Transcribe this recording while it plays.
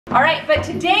All right, but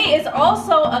today is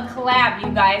also a collab,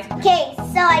 you guys. Okay,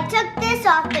 so I took this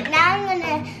off, but now I'm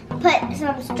gonna put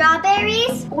some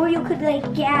strawberries. Or you could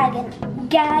like gag, and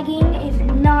gagging is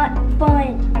not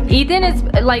fun. Ethan is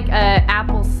like a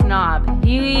apple snob.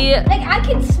 Like I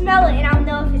can smell it and I'll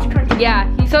know if it's crunchy.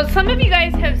 Yeah, so some of you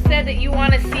guys have said that you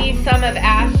want to see some of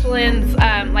Ashlyn's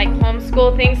like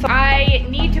homeschool things. So I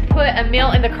need to put a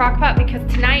meal in the crock pot because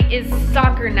tonight is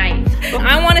soccer night.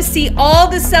 I want to see all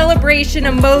the celebration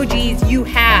emojis you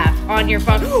have on your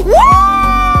phone.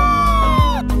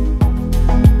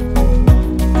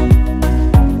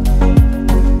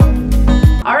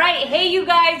 Alright, hey you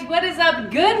guys, what is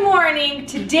up? Good morning.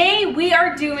 Today we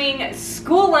are doing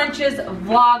school lunches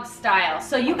vlog style.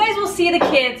 So you guys will see the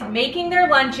kids making their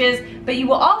lunches, but you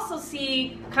will also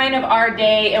see kind of our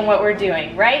day and what we're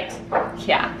doing, right?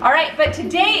 Yeah. Alright, but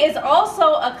today is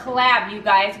also a collab, you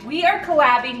guys. We are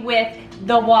collabing with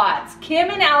the WADS.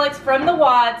 Kim and Alex from the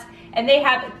WADS, and they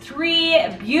have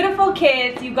 3 beautiful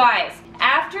kids, you guys.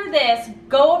 After this,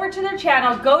 go over to their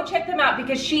channel, go check them out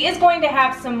because she is going to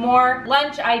have some more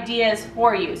lunch ideas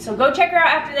for you. So go check her out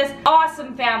after this.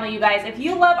 Awesome family, you guys. If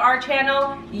you love our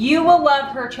channel, you will love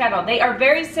her channel. They are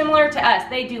very similar to us.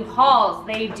 They do hauls,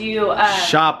 they do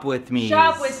shop with me's.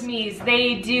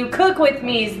 They do cook with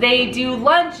me's, they do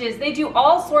lunches, they do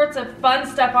all sorts of fun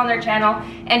stuff on their channel,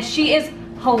 and she is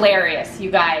hilarious, you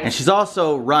guys. And she's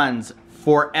also runs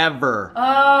forever.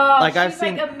 Oh, like she's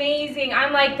like amazing.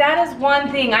 I'm like, that is one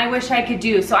thing I wish I could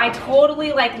do. So I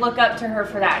totally like look up to her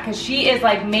for that because she is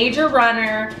like major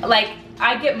runner. Like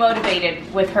I get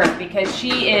motivated with her because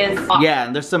she is awesome. Yeah,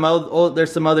 and there's some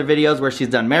other videos where she's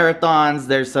done marathons.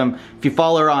 There's some, if you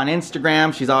follow her on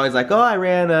Instagram, she's always like, oh, I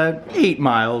ran 8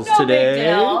 miles today. Big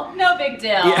deal. No big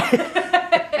deal. Yeah.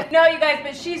 No, you guys,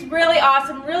 but she's really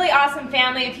awesome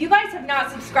family. If you guys have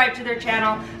not subscribed to their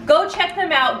channel, go check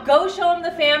them out. Go show them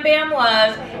the FamBam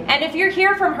love. And if you're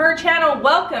here from her channel,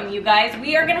 welcome, you guys.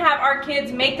 We are gonna have our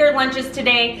kids make their lunches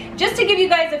today, just to give you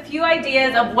guys a few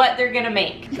ideas of what they're gonna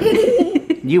make.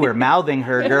 You were mouthing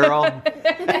her, girl.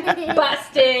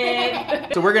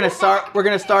 Busted. So we're gonna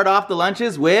start off the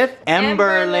lunches with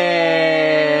Emberlyn.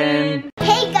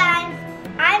 Hey guys,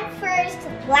 I'm first,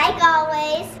 like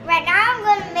always. Right now I'm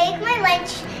gonna make my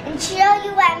lunch and show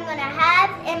you what I'm gonna have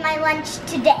in my lunch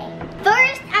today.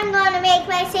 First, I'm gonna make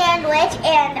my sandwich,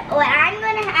 and what I'm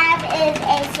gonna have is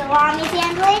a salami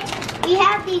sandwich. We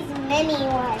have these mini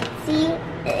ones. See,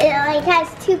 it like has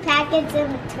 2 packets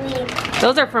in between.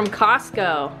 Those are from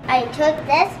Costco. I took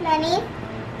this many,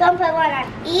 gonna put one on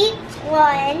each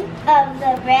one of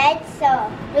the bread.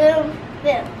 So boom,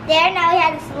 boom. There, now we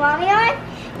have the salami on.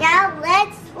 Now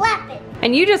let's flap it.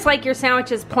 And you just like your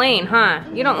sandwiches plain, huh?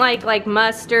 You don't like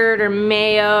mustard or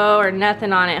mayo or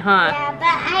nothing on it, huh? Yeah, but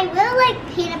I will like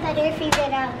peanut butter if you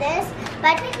get out of this.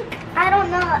 But I don't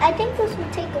know, I think this will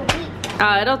take a week.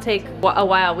 It'll take a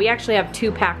while. We actually have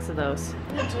 2 packs of those.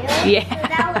 You do? Yeah. So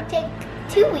that will take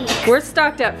 2 weeks. We're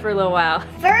stocked up for a little while.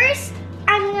 First,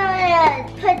 I'm gonna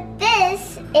put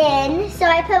this in. So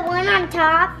I put one on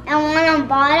top and one on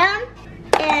bottom.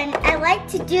 And I like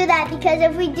to do that because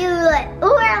if we do like,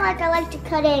 I like to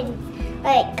cut in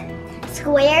like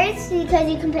squares because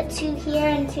you can put 2 here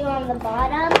and 2 on the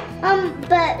bottom.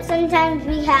 But sometimes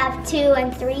we have 2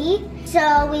 and 3.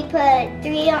 So we put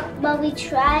 3 on, well, we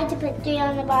tried to put 3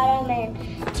 on the bottom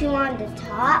and 2 on the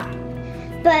top.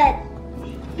 But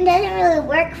it doesn't really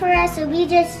work for us, so we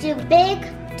just do big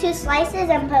 2 slices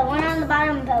and put 1 on the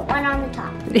bottom and put 1 on the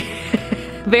top.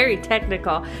 Very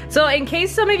technical. So in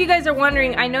case some of you guys are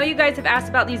wondering, I know you guys have asked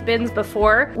about these bins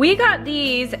before. We got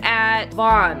these at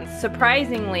Vaughn's,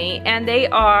 surprisingly, and they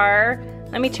are,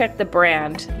 let me check the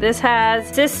brand. This has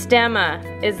Systema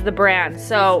is the brand.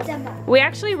 So we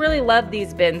actually really love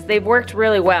these bins. They've worked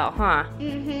really well, huh?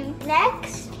 Mm-hmm.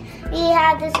 Next, we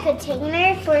have this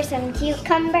container for some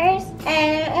cucumbers,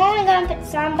 and I'm only gonna put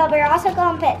some, but we're also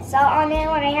gonna put salt on it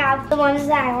when I have the ones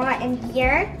that I want in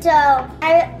here. So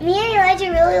me and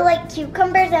Elijah really like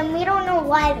cucumbers, and we don't know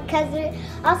why, because they're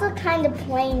also kind of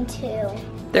plain too.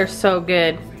 They're so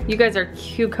good. You guys are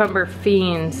cucumber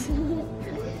fiends.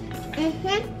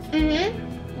 Okay,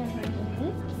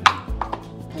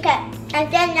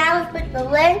 and then now let's put the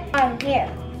lid on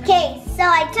here. Okay, so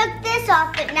I took this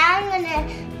off, but now I'm gonna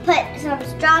put some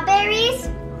strawberries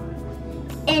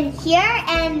in here,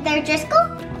 and they're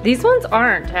Driscoll. These ones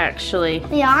aren't actually.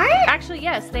 They aren't? Actually,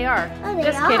 yes, they are. Oh, they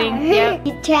Just are. kidding. Yep.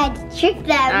 You tried to trick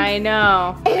them. I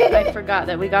know. I forgot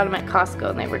that we got them at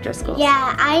Costco and they were Driscolls.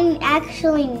 Yeah, I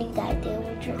actually knew that they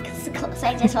were Driscolls.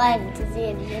 I just wanted to see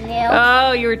if you knew.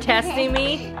 Oh, you were testing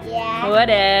me? Yeah.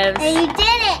 Whatevs. And you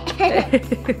did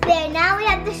it. There, now we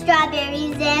have the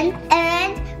strawberries in,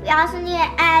 and we also need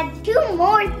to add 2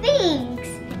 more things.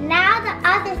 Now the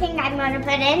other thing I'm going to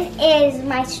put in is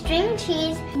my string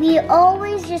cheese. We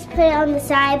always just put it on the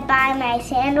side by my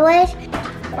sandwich.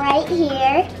 Right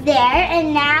here, there,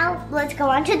 and now let's go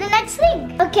on to the next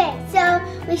thing. Okay, so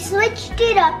we switched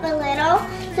it up a little.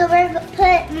 So we're going to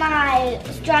put my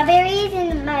strawberries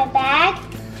in my bag.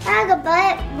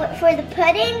 But for the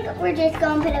pudding, we're just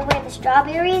going to put it where the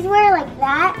strawberries were, like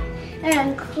that. And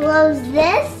then close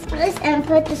this and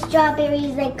put the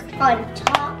strawberries like on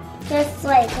top, just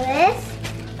like this.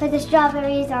 Put the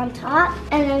strawberries on top,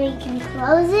 and then we can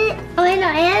close it. Oh, wait, no,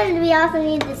 and we also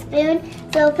need the spoon,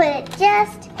 so we'll put it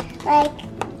just like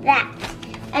that.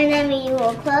 And then we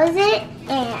will close it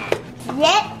and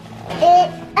zip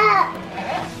it up.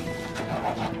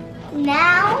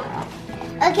 Now,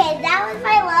 okay, that was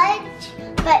my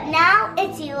lunch, but now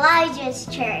it's Elijah's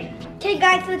turn. Okay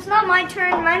guys, so it's not my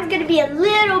turn. Mine's gonna be a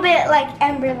little bit like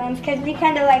Emberlin's because we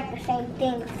kind of like the same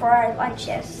thing for our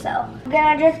lunches. So I'm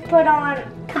gonna just put on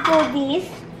a couple of these.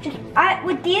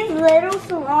 With these little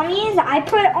salamis, I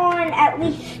put on at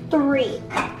least 3.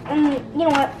 And you know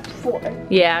what, 4.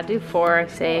 Yeah, do 4, I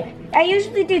say. I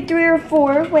usually do 3 or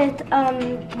 4 with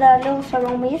the little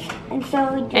salamis. And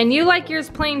so. And you like yours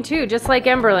plain too, just like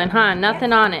Emberlin, huh?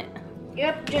 Nothing on it.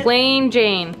 Yep. Plain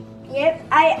Jane. Yep.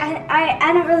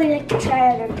 I don't really like to try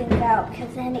other things out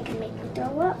because then it can make me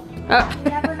throw up. Oh. You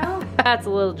never know. That's a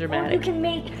little Or dramatic.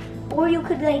 you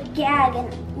could like gag,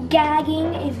 and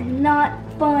gagging is not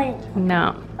fun.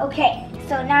 No. Okay,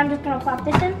 so now I'm just gonna plop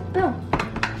this in. Boom.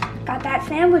 Got that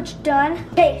sandwich done.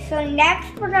 Okay, so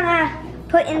next we're gonna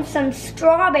put in some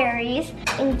strawberries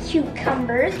and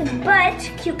cucumbers, but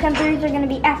cucumbers are gonna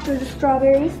be after the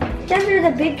strawberries. Since there's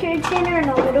a big container and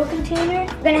a little container,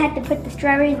 we're gonna have to put the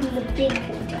strawberries in the big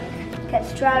container because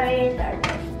strawberries are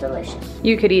just delicious.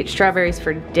 You could eat strawberries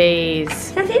for days.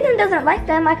 Since Ethan doesn't like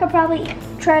them, I could probably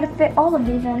try to fit all of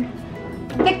these in.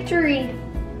 Victory!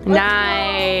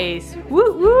 Nice. Woo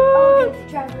All woo. these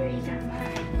strawberries are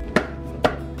mine.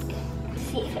 Let's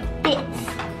see if it fits.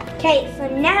 Okay, so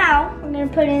now I'm gonna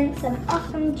put in some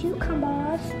awesome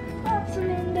cucumbers. Pop some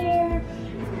in there.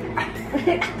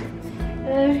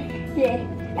 Yeah,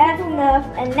 that's enough.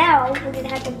 And now we're gonna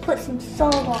have to put some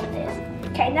salt on this.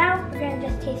 Okay, now we're gonna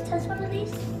just taste test one of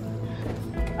these.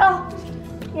 Oh,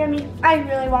 yummy. I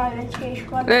really wanted a taste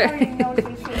one. I don't even know if it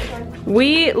tastes good.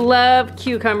 We love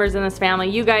cucumbers in this family.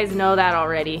 You guys know that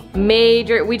already.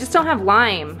 Major, we just don't have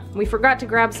lime. We forgot to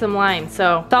grab some lime,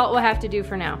 so salt will have to do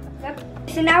for now. Yep.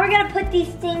 So now we're gonna put these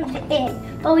things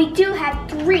in, but we do have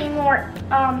 3 more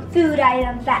food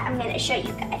items that I'm gonna show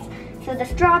you guys. So the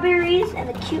strawberries and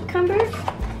the cucumbers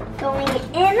going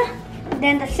in,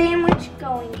 then the sandwich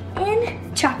going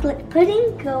in, chocolate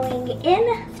pudding going in.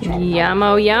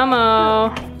 Yummo,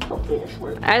 yummo. Hopefully this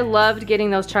works. I loved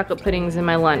getting those chocolate puddings in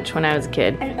my lunch when I was a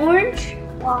kid. An orange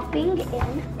plopping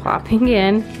in, Popping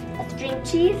in. a string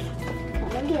cheese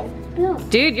coming in. Boom.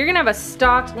 Dude, you're gonna have a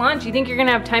stocked lunch. You think you're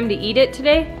gonna have time to eat it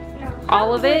today? No,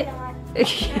 All of it?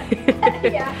 probably not.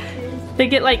 Yeah. They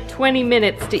get like 20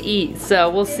 minutes to eat, so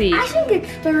we'll see. I think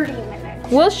it's 30 minutes.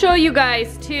 We'll show you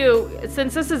guys too,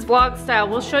 since this is vlog style,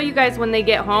 we'll show you guys when they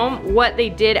get home what they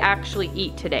did actually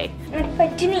eat today. And if I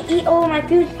didn't eat all of my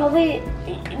food, it's probably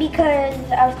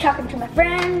because I was talking to my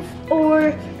friends,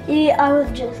 or I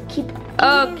would just keep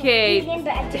eating,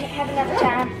 but I didn't have enough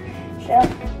time. So.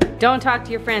 Don't talk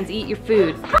to your friends, eat your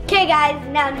food. Okay guys,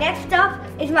 now next up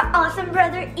is my awesome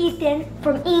brother Ethan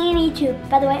from E&E2.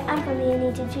 By the way, I'm from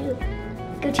E&E2 too.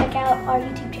 Go check out our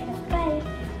YouTube channel. Bye.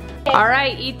 All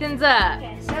right, Ethan's up.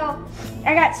 Okay, so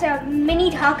I got some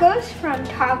mini tacos from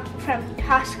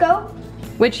Tosco.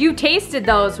 Which you tasted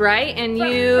those, right? And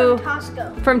From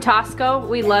Tosco. From Tosco?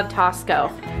 We love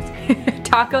Tosco.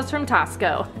 Tacos from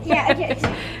Tosco. Yeah, okay.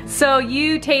 So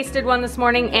you tasted one this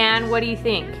morning, and what do you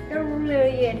think? They're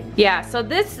really good. Yeah, so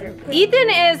Ethan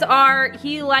is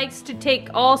he likes to take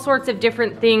all sorts of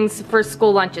different things for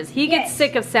school lunches. He gets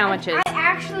sick of sandwiches. I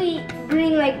actually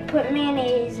put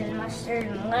mayonnaise and mustard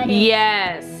and lettuce.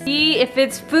 Yes. If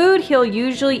it's food, he'll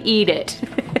usually eat it.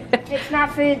 If it's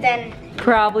not food, then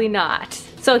probably not.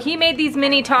 So he made these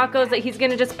mini tacos that he's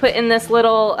gonna just put in this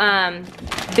little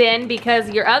bin, because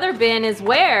your other bin is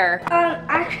where?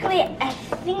 Actually, I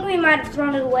think we might have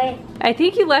thrown it away. I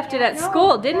think you left it at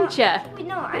school, didn't you?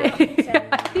 No, I don't think so.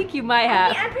 I think you might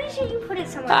have. I'm pretty sure you put it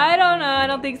somewhere. I don't know, I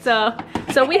don't think so.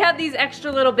 So we have these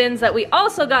extra little bins that we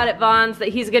also got at Vaughn's that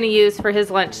he's gonna use for his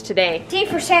lunch today. D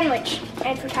for sandwich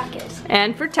and for tacos.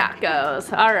 And for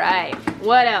tacos, all right.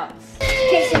 What else?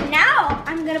 Okay, so now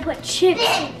I'm gonna put chips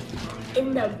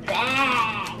in the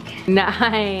bag.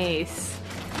 Nice.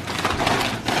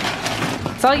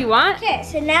 That's all you want? Okay,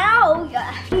 so now we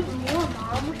got even more,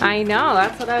 Mom. I know,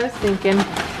 that's what I was thinking.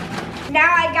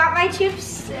 Now I got my chips,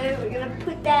 so we're gonna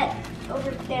put that over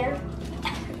there.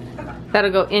 That'll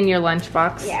go in your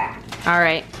lunchbox. Yeah. All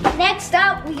right. Next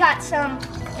up, we got some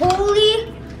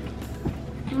holy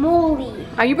moly.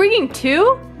 Are you bringing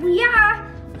 2? Yeah,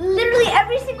 literally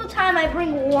every single time I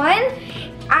bring one,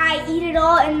 I eat it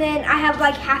all, and then I have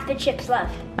like half the chips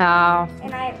left. Oh.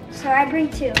 And so I bring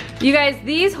 2. You guys,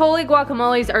 these holy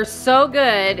guacamoles are so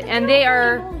good, and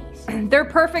they're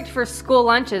perfect for school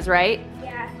lunches, right?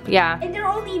 Yeah. Yeah. And they're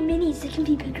only minis, they can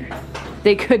be bigger.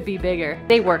 They could be bigger.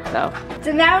 They work though.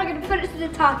 So now we're gonna put it to the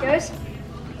tacos.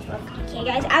 Okay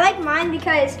guys, I like mine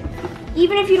because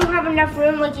even if you don't have enough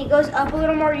room, like it goes up a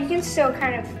little more, you can still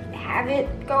kind of have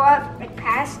it go up, like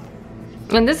past.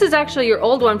 And this is actually your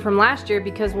old one from last year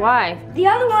because why? The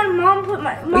other one, Mom put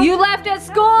my... You left at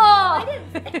school! I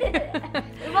didn't.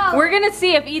 Well, we're gonna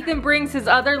see if Ethan brings his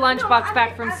other lunchbox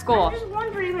back from school. I'm just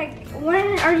wondering, like,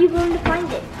 when are you going to find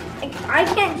it? Like, I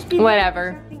can't just be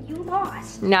Whatever. Something you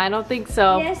lost. No, I don't think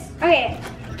so. Yes? Okay.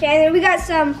 Okay, and then we got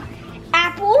some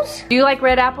apples. Do you like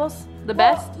red apples the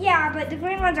best? Well, yeah, but the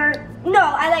green ones aren't... No,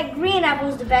 I like green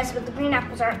apples the best, but the green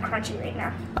apples aren't crunchy right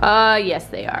now. Yes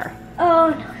they are.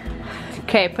 Oh, no.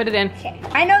 Okay, put it in. Okay.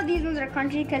 I know these ones are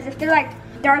crunchy because if they're like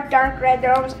dark red,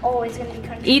 they're almost always gonna be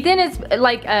crunchy. Ethan is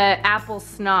like a apple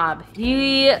snob.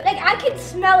 Like I can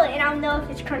smell it and I'll know if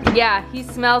it's crunchy. Yeah, he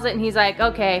smells it and he's like,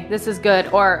 okay, this is good,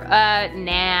 or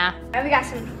nah. And we got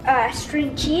some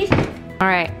string cheese. All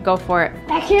right, go for it.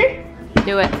 Back here.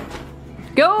 Do it.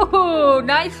 Go,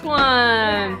 nice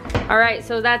one. All right,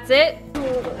 so that's it.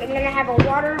 And then I have a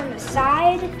water on the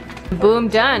side. Boom,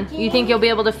 done. You think you'll be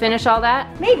able to finish all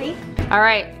that? Maybe. All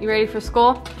right, you ready for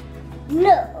school?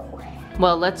 No.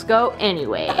 Well, let's go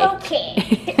anyway.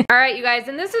 Okay. All right, you guys,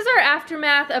 and this is our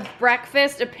aftermath of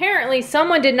breakfast. Apparently,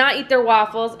 someone did not eat their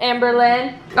waffles.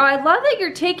 Amberlyn. Oh, I love that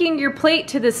you're taking your plate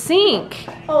to the sink.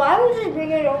 Oh, I was just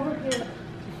bringing it over here.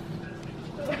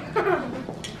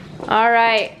 All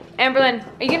right, Amberlyn,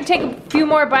 are you gonna take a few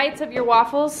more bites of your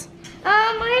waffles?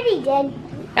 I already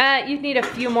did. You need a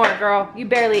few more, girl. You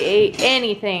barely ate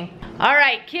anything. All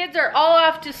right, kids are all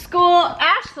off to school.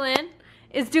 Ashlyn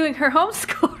is doing her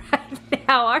homeschool right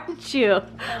now, aren't you?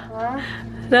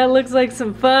 That looks like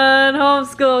some fun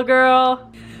homeschool,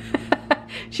 girl.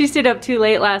 She stayed up too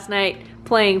late last night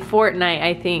playing Fortnite,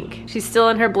 I think. She's still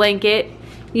in her blanket.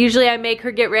 Usually I make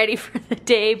her get ready for the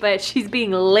day, but she's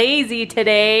being lazy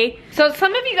today. So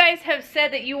some of you guys have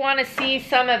said that you want to see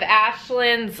some of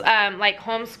Ashlyn's like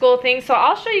homeschool things. So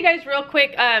I'll show you guys real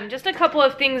quick just a couple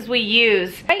of things we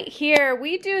use. Right here,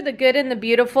 we do the Good and the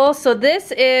Beautiful. So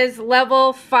this is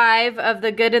level 5 of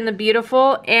the Good and the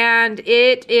Beautiful, and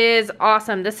it is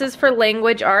awesome. This is for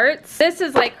language arts. This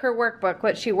is like her workbook,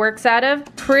 what she works out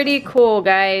of. Pretty cool,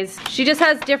 guys. She just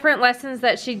has different lessons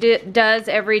that she does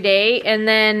every day, and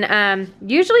then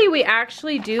usually we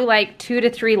actually do like 2 to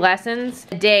 3 lessons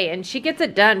a day, and she gets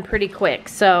it done pretty quick.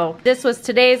 So this was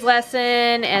today's lesson,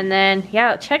 and then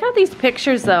yeah, check out these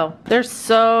pictures though. They're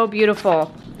so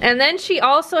beautiful. And then she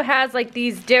also has like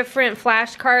these different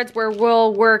flashcards where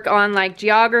we'll work on like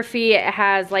geography. It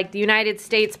has like the United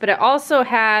States, but it also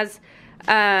has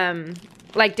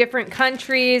like different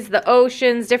countries, the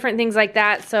oceans, different things like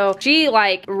that. So she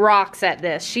like rocks at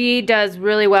this. She does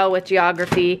really well with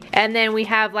geography. And then we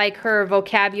have like her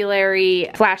vocabulary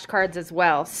flashcards as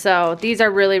well. So these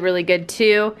are really, really good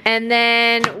too. And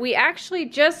then we actually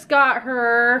just got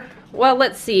her, well,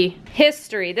 let's see,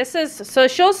 history. This is, so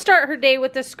she'll start her day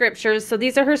with the scriptures. So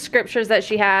these are her scriptures that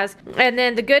she has. And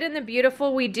then the Good and the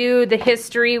Beautiful, we do the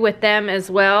history with them as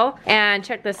well. And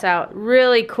check this out,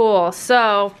 really cool.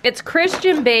 So it's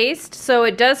Christian based. So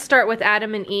it does start with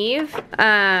Adam and Eve,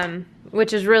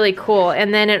 which is really cool.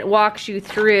 And then it walks you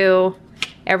through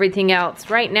everything else.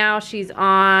 Right now she's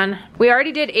on, we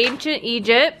already did ancient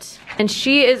Egypt, and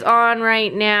she is on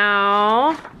right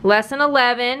now lesson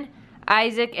 11,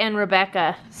 Isaac and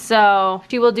Rebecca. So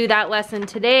she will do that lesson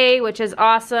today, which is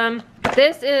awesome.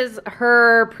 This is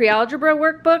her pre-algebra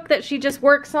workbook that she just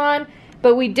works on,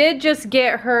 but we did just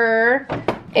get her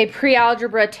a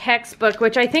pre-algebra textbook,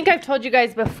 which I think I've told you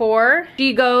guys before.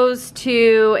 She goes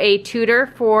to a tutor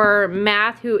for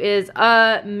math who is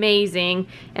amazing,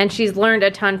 and she's learned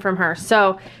a ton from her.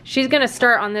 So she's gonna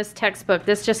start on this textbook.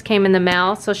 This just came in the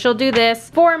mail, so she'll do this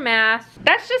for math.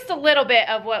 That's just a little bit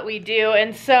of what we do,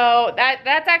 and so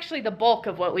that's actually the bulk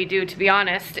of what we do, to be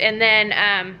honest. And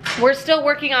then we're still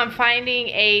working on finding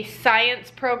a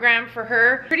science program for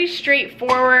her. Pretty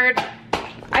straightforward.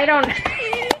 I don't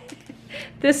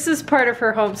This is part of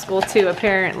her homeschool too,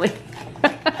 apparently.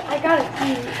 I got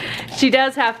it. She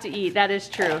does have to eat, that is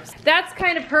true. That's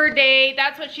kind of her day.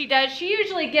 That's what she does. She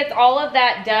usually gets all of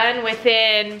that done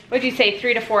within, what'd you say,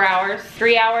 3 to 4 hours?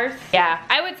 3 hours? Yeah,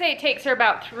 I would say it takes her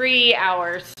about 3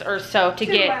 hours or so to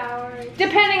 2 get, hours.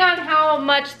 depending on how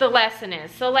much the lesson is.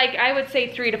 So like, I would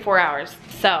say 3 to 4 hours.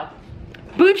 So,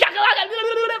 boom shakalaka.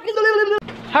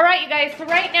 All right, you guys, so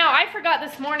right now, I forgot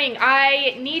this morning,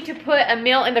 I need to put a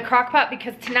meal in the crock pot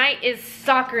because tonight is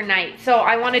soccer night. So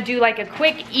I want to do like a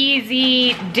quick,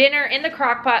 easy dinner in the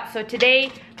crock pot. So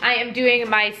today, I am doing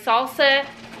my salsa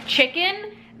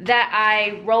chicken that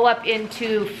I roll up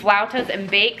into flautas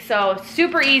and bake. So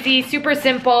super easy, super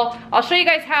simple. I'll show you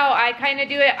guys how I kind of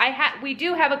do it. We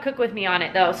do have a cook with me on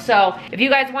it though. So if you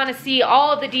guys want to see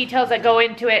all of the details that go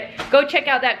into it, go check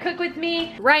out that cook with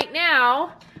me. Right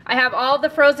now, I have all the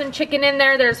frozen chicken in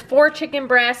there. There's 4 chicken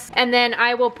breasts, and then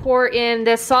I will pour in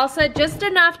this salsa just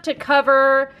enough to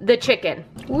cover the chicken.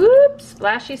 Whoops,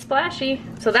 splashy, splashy.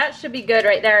 So that should be good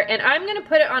right there. And I'm gonna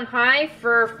put it on high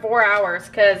for 4 hours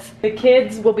because the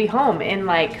kids will be home in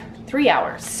like 3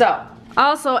 hours. So,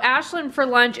 also Ashlyn for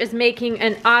lunch is making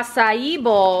an acai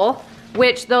bowl,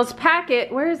 which those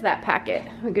packet, where is that packet?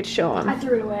 We could show them. I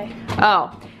threw it away.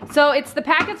 Oh, so it's the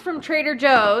packets from Trader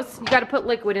Joe's. You gotta put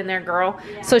liquid in there, girl.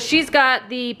 Yeah. So she's got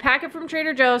the packet from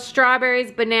Trader Joe's, strawberries,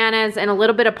 bananas, and a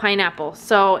little bit of pineapple.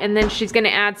 So, and then she's gonna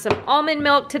add some almond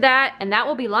milk to that, and that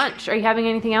will be lunch. Are you having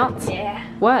anything else? Yeah.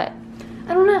 What?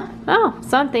 I don't know. Oh,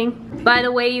 something. By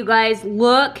the way, you guys,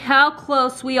 look how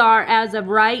close we are as of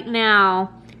right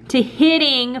now to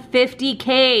hitting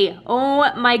 50K.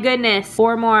 Oh my goodness.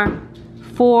 4 more.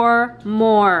 4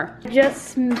 more.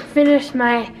 Just finished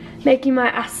making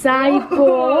my acai bowl.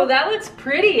 Oh, that looks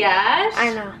pretty, Ash.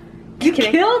 I know. You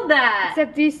killed that.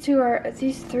 Except these 3 are.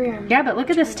 Yeah, but look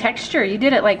at this texture. You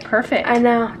did it like perfect. I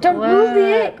know. Don't move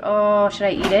it. Oh, should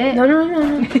I eat it? No.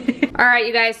 All right,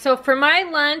 you guys. So for my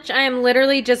lunch, I am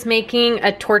literally just making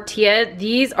a tortilla.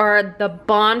 These are the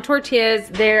bomb tortillas.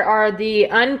 There are the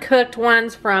uncooked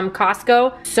ones from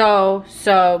Costco. So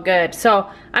good. So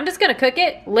I'm just gonna cook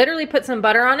it, literally put some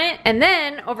butter on it. And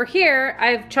then over here,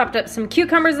 I've chopped up some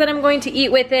cucumbers that I'm going to eat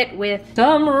with it with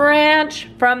some ranch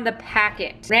from the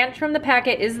packet. Ranch from the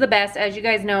packet is the best, as you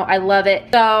guys know, I love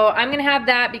it. So I'm gonna have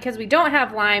that because we don't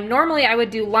have lime. Normally I would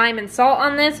do lime and salt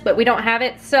on this, but we don't have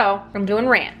it, so I'm doing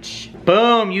ranch.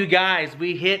 Boom, you guys,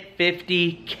 we hit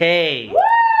 50K.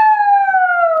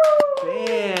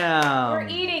 Bam. We're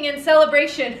eating in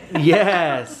celebration.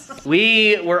 Yes.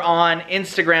 We were on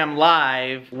Instagram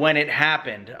Live when it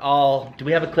happened. Do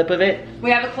we have a clip of it?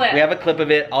 We have a clip. We have a clip of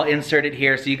it. I'll insert it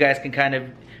here so you guys can kind of,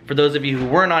 for those of you who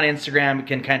weren't on Instagram,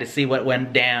 can kind of see what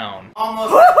went down.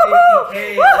 Almost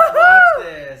 50K, let's watch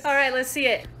this. All right, let's see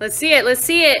it. Let's see it, let's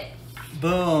see it.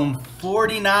 Boom,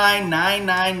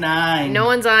 49,999. No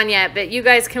one's on yet, but you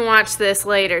guys can watch this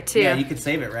later too. Yeah, you could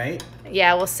save it, right?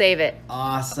 Yeah, we'll save it.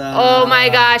 Awesome. Oh my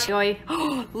gosh.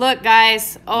 Look,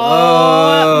 guys.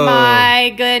 Oh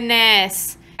my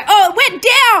goodness. Oh, it went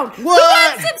down.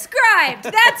 What? Who unsubscribed?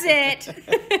 That's it.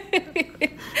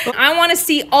 I want to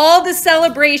see all the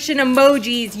celebration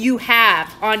emojis you have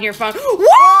on your phone.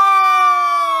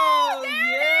 Whoa!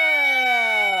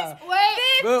 Yeah!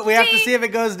 Wait. We have to see if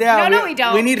it goes down. No, we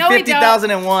don't. We need No, we don't.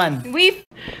 50,001.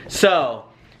 So,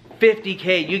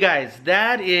 50K, you guys,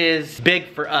 that is big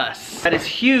for us. That is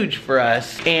huge for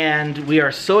us. And we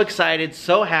are so excited,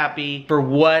 so happy for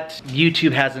what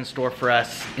YouTube has in store for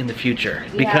us in the future.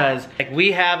 Yeah. Because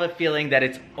we have a feeling that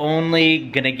it's only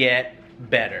gonna get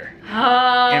better.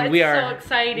 Oh, and we are so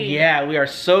exciting. Yeah, we are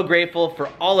so grateful for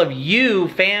all of you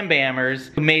FamBammers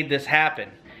who made this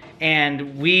happen.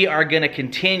 And we are gonna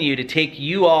continue to take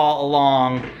you all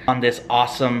along on this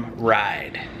awesome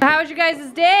ride. How was your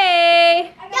guys'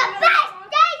 day? The best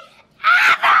day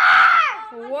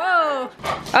ever! Whoa.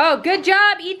 Oh, good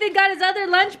job. Ethan got his other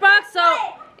lunchbox, so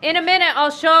in a minute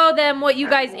I'll show them what you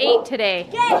guys ate today.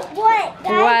 Guess what,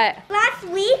 guys? What? Last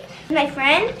week, my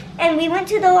friend, and we went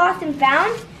to the Lost and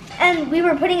Found, and we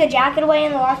were putting a jacket away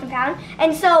in the Lost and Found,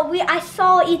 and so I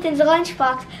saw Ethan's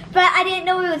lunchbox, but I didn't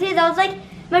know it was his. I was like,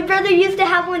 my brother used to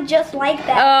have one just like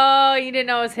that. Oh, you didn't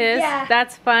know it was his? Yeah.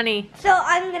 That's funny. So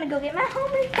I'm gonna go get my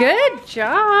homework. Good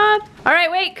job. All right,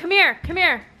 wait, come here, come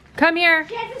here. Come here.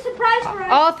 She has a surprise for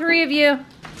us. All 3 of you.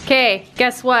 Okay,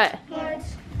 guess what?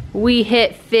 We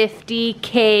hit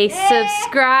 50K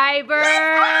subscribers.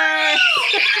 Let's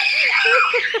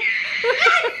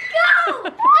go!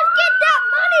 Let's get that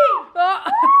money! Oh,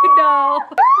 no.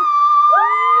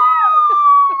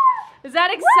 Is that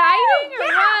exciting or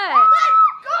what? Let's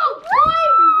go, boy!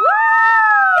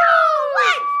 Yo,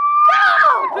 let's go!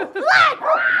 Let's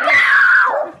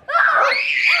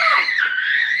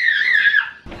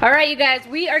go! All right, you guys,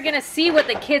 we are gonna see what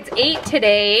the kids ate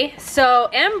today. So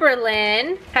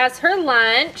Emberlyn has her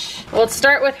lunch. We'll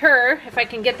start with her. If I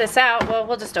can get this out, well,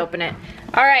 we'll just open it.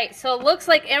 All right, so it looks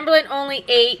like Emberlyn only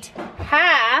ate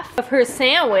half of her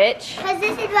sandwich. Because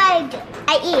this is what I do.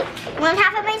 I eat one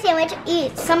half of my sandwich,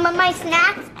 eat some of my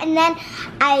snacks, and then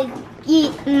I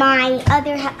eat my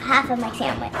other half of my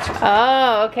sandwich.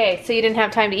 Oh, okay. So you didn't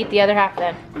have time to eat the other half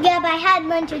then? Yeah, but I had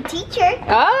lunch with teacher.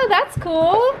 Oh, that's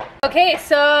cool. Okay,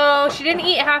 so she didn't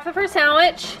eat half of her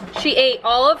sandwich. She ate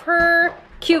all of her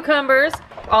cucumbers,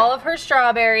 all of her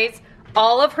strawberries,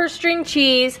 all of her string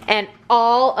cheese, and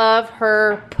all of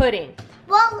her pudding.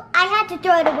 Well, I had to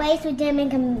throw it away so it didn't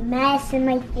make a mess in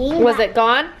my thing. Was it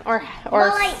gone or? Well,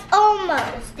 like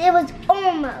almost. It was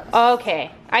almost.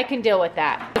 Okay, I can deal with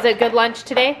that. Was it a good lunch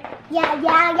today?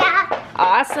 Yeah.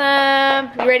 Awesome.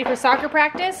 You ready for soccer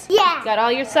practice? Yeah. Got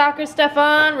all your soccer stuff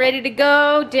on, ready to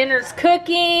go. Dinner's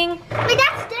cooking. Wait,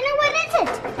 that's dinner? What is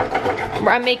it?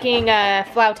 I'm making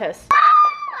flautas.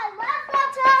 I love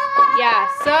flautas. Yeah,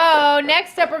 so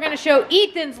next up we're gonna show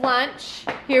Ethan's lunch.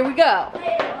 Here we go.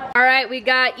 All right, we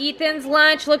got Ethan's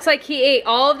lunch. Looks like he ate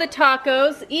all of the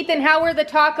tacos. Ethan, how were the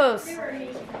tacos?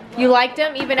 You liked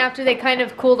them even after they kind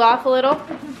of cooled off a little?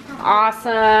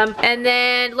 Awesome. And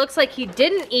then looks like he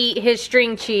didn't eat his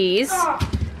string cheese.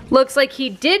 Looks like he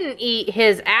didn't eat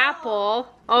his apple.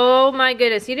 Oh my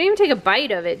goodness, you didn't even take a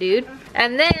bite of it, dude.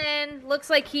 And then looks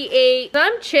like he ate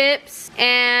some chips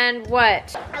and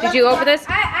what? Did you open this?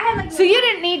 I had like. So you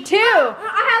didn't need two.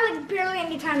 I had like barely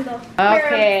any time though.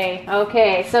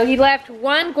 Okay. So he left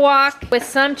one guac with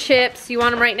some chips. You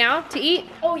want them right now to eat?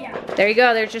 Oh yeah. There you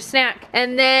go, there's your snack.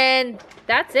 And then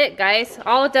that's it, guys.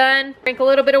 All done. Drink a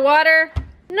little bit of water.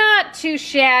 Not too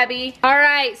shabby. All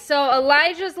right, so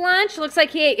Elijah's lunch, looks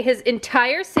like he ate his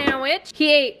entire sandwich.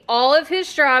 He ate all of his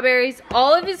strawberries,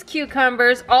 all of his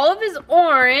cucumbers, all of his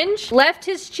orange, left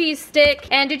his cheese stick.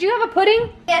 And did you have a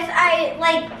pudding? Yes, I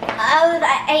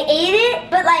ate it,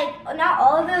 but like not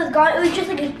all of it was gone. It was just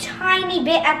like a tiny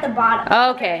bit at the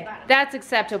bottom. Okay, that's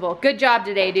acceptable. Good job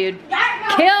today, dude.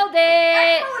 That Killed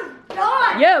it. was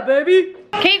done. Yeah, baby.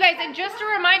 Okay, guys, and just a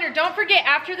reminder, don't forget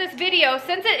after this video,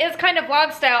 since it is kind of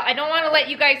vlog style, I don't want to let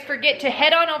you guys forget to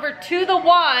head on over to the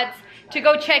WADS to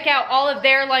go check out all of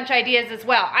their lunch ideas as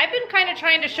well. I've been kind of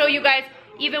trying to show you guys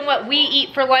even what we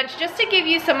eat for lunch, just to give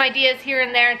you some ideas here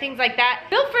and there and things like that.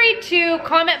 Feel free to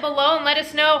comment below and let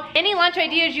us know any lunch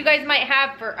ideas you guys might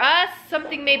have for us,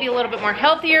 something maybe a little bit more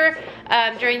healthier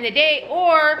during the day,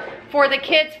 or for the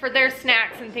kids for their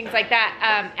snacks and things like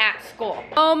that at school.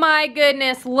 Oh my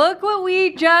goodness, look what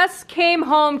we just came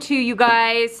home to, you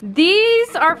guys.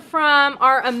 These are from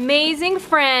our amazing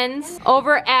friends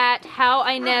over at How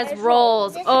Inez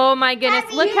Rolls. Oh my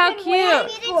goodness, look how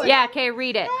cute. Yeah, okay,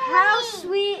 read it. How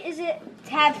sweet is it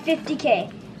to have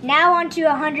 50K? Now on to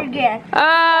 100 grand. Oh,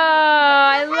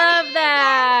 I love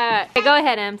that. Okay, go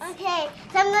ahead, Ems. Okay,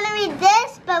 so I'm gonna read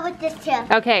this, but with this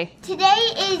too. Okay. Today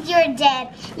is your day.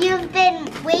 You've been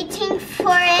waiting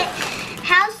for it.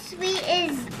 How sweet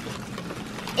is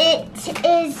it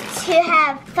to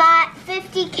have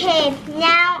 50K.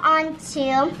 Now on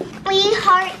to We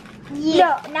Heart You.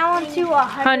 No, now on to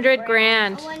 100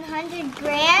 grand. 100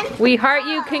 grand. We heart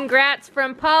you. Congrats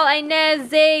from Paul, Inez,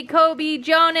 Zay, Kobe,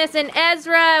 Jonas, and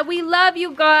Ezra. We love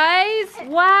you guys.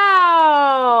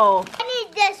 Wow. I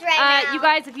need this right now. You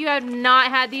guys, if you have not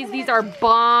had these are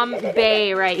bomb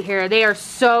bay right here. They are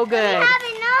so good.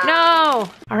 No.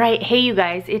 All right, hey you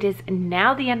guys, it is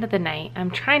now the end of the night.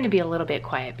 I'm trying to be a little bit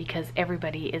quiet because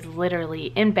everybody is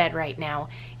literally in bed right now,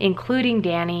 including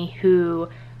Danny, who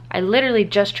I literally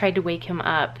just tried to wake him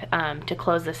up to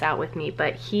close this out with me,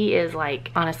 but he is like,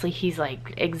 honestly, he's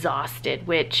like exhausted,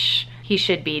 which he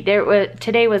should be.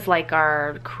 Today was like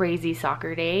our crazy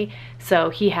soccer day, so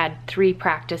he had 3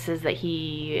 practices that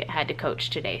he had to coach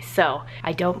today. So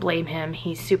I don't blame him.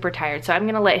 He's super tired, so I'm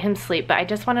gonna let him sleep. But I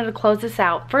just wanted to close this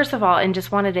out first of all, and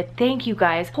just wanted to thank you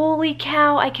guys. Holy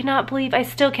cow! I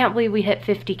still can't believe we hit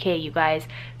 50K, you guys.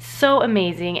 So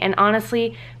amazing, and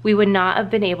honestly, we would not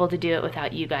have been able to do it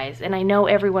without you guys. And I know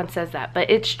everyone says that, but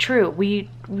it's true.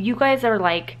 You guys are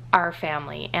like our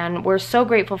family, and we're so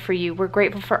grateful for you. We're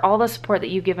grateful for all the support that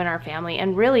you give in our family,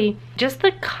 and really just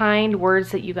the kind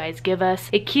words that you guys give us.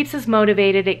 It keeps us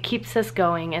motivated, it keeps us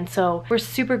going, and so we're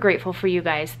super grateful for you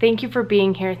guys. Thank you for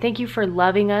being here. Thank you for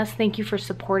loving us. Thank you for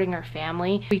supporting our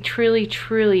family. We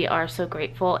truly are so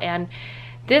grateful. And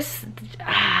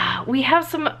we have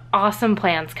some awesome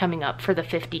plans coming up for the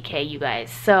 50K, you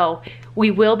guys. So we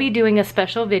will be doing a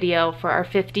special video for our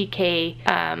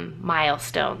 50K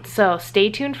milestone. So stay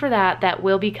tuned for that. That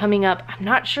will be coming up. I'm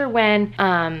not sure when.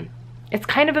 it's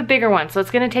kind of a bigger one, so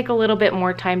it's gonna take a little bit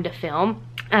more time to film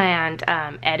and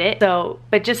edit. So,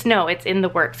 but just know it's in the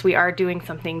works. We are doing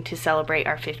something to celebrate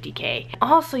our 50K.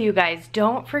 Also, you guys,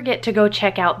 don't forget to go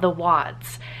check out the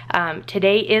WADS.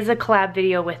 Today is a collab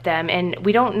video with them, and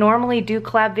we don't normally do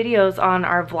collab videos on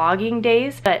our vlogging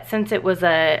days, but since it was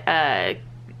a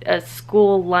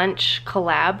school lunch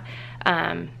collab,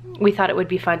 we thought it would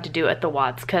be fun to do at the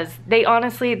WADS, because they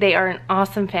are an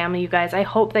awesome family, you guys. I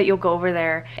hope that you'll go over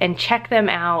there and check them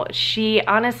out.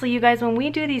 Honestly, you guys, when we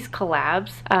do these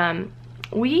collabs,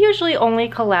 we usually only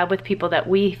collab with people that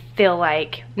we feel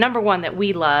like, number one, that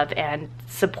we love and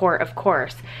support, of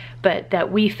course, but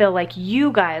that we feel like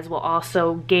you guys will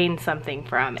also gain something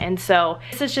from. And so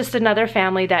this is just another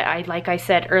family that like I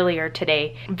said earlier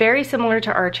today, very similar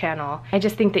to our channel. I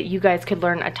just think that you guys could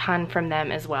learn a ton from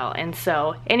them as well. And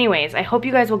so anyways, I hope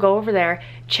you guys will go over there,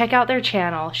 check out their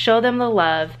channel, show them the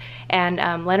love,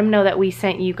 and let them know that we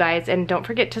sent you guys. And don't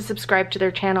forget to subscribe to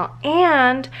their channel.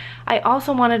 And I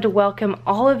also wanted to welcome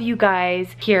all of you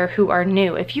guys here who are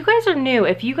new. If you guys are new,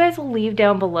 if you guys will leave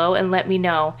down below and let me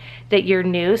know that you're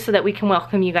new, so that we can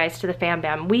welcome you guys to the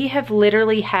FamBam. We have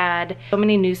literally had so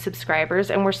many new subscribers,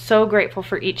 and we're so grateful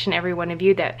for each and every one of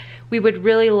you that we would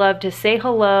really love to say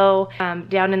hello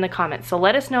down in the comments. So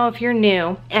let us know if you're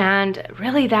new. And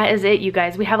really, that is it, you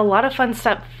guys. We have a lot of fun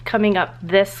stuff coming up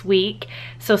this week,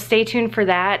 so stay tuned for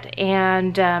that.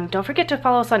 And don't forget to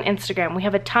follow us on Instagram. We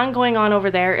have a ton going on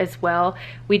over there as well.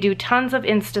 We do tons of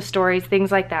Insta stories,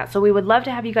 things like that. So we would love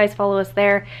to have you guys follow us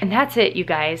there. And that's it, you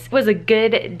guys. It was a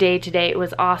good day today. It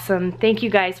was awesome. Thank you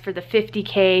guys for the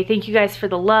 50K. Thank you guys for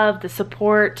the love, the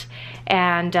support,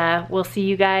 and we'll see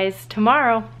you guys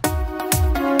tomorrow.